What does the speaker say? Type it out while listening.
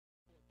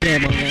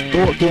Gambling,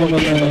 thought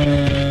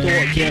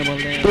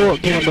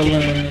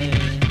gambling.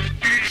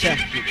 Check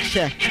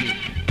it.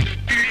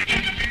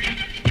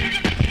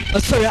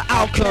 Certain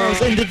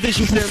outcomes,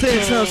 individual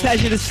symptoms,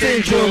 hazardous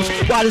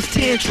syndromes, wildest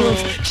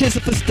tantrums,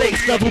 chasing for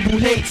stakes, lovable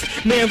hates.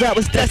 Man, rap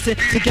was destined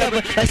together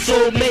like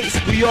soulmates.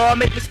 We all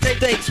make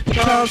mistakes,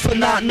 comes for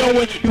not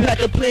knowing. You had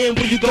to plan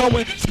where you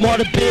going,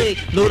 smart or big,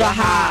 low to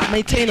high,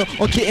 maintainer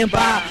on getting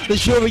by.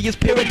 Luxurious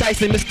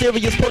paradise and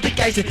mysterious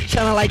poltergeist,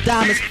 shining like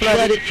diamonds,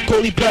 flooded,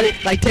 coldly blooded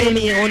like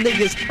Damien on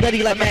niggas,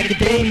 bloody like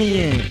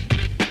macadamian.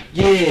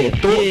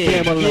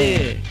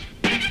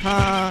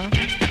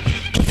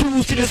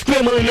 Confused in the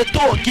scrambling, the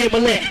thought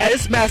gambling at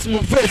its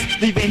maximum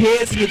risk, leaving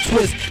heads in the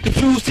twist.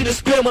 Confused in the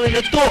scrambling,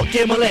 the thought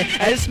gambling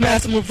at its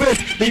maximum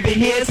risk, leaving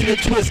heads in the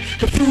twist.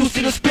 Confused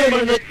in the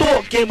scrambling, the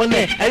thought gambling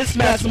at its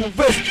maximum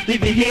risk,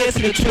 leaving heads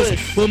in the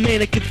twist. Well,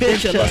 man, it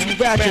convention, lust and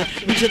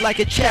ratchet, reach it like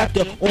a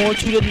chapter. On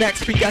to the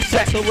next, we got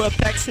sex over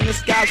effects in the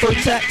sky's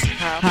vortex.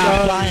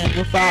 High flying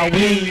with our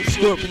wings,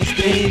 scorpion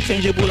stings,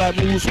 changeable like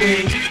mood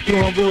swings,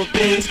 doing real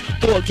things.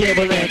 Thought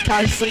gambling,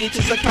 consciously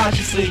to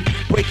subconsciously,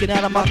 breaking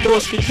out of my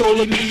thoughts,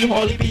 controlling me.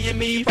 Hardly being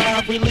me,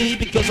 find relief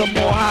because I'm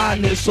more high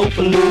in this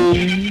sofa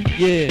loop.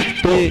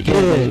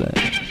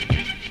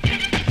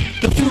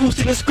 Confused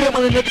in the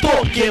scrambling, the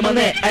thought gambling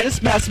at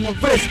its maximum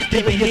risk,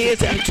 leaving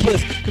heads in the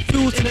twist.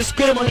 Confused in the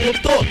scrambling, the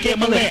thought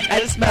gambling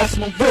at its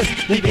maximum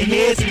risk, leaving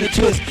heads in the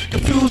twist.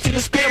 Confused in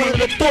the scrambling,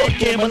 the thought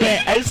gambling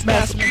at its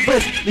maximum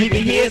risk,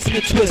 leaving heads in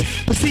the twist.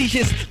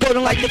 Procedures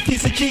golden like the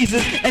piece of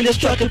Jesus, and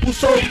destructible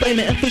soul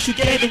flaming, official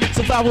gaming,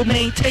 survival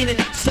maintaining,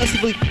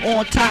 successfully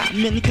on top.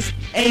 Many niggas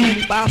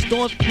aiming by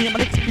storms, me and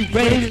my niggas be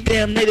raining.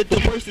 Damnated the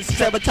verses,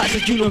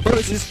 sabotages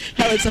universes,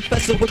 hell is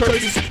infested with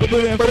curses,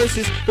 liberating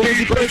verses,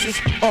 crazy verses,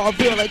 all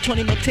real like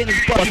Tony Montana's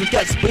bust and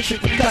guts, wishing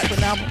for cuts, but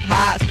now I'm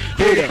highs,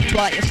 greater,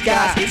 twilight in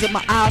skies, gaze in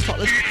my eyes,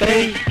 heartless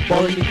fame,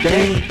 falling the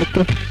game.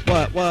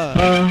 What?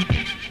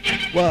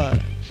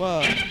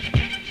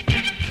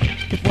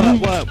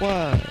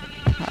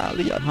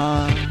 Highly up,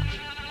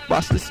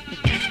 watch this.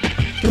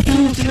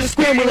 Confused in the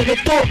scrambling, the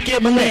thought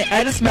gambling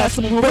at its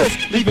maximum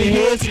risk, leaving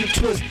heads in the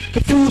twist.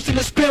 Confused in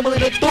the scrambling,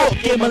 the thought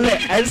gambling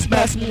at its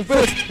maximum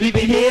risk,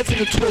 leaving heads in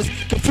the twist.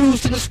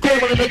 Confused in the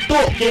scrambling, the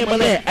thought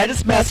gambling at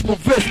its maximum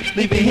risk,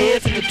 leaving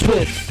heads in the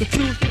twist.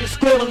 Confused in the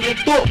scrambling, the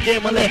thought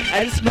gambling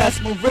at its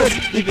maximum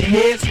risk, leaving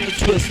heads in the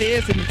twist,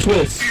 heads in the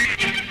twist.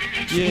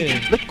 Yeah,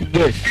 look at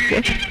this.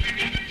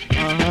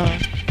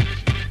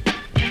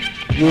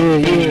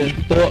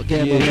 Thought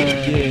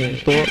gambling,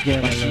 thought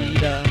gambling.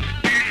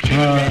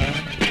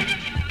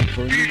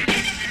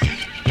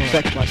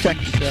 Check.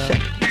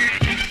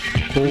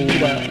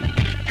 Coda,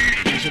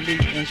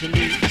 Angelique,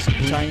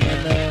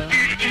 Diana,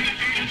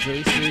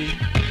 Tracy,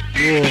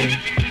 yo.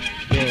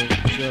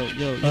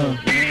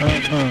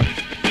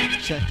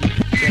 Check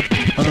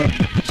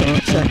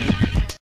it.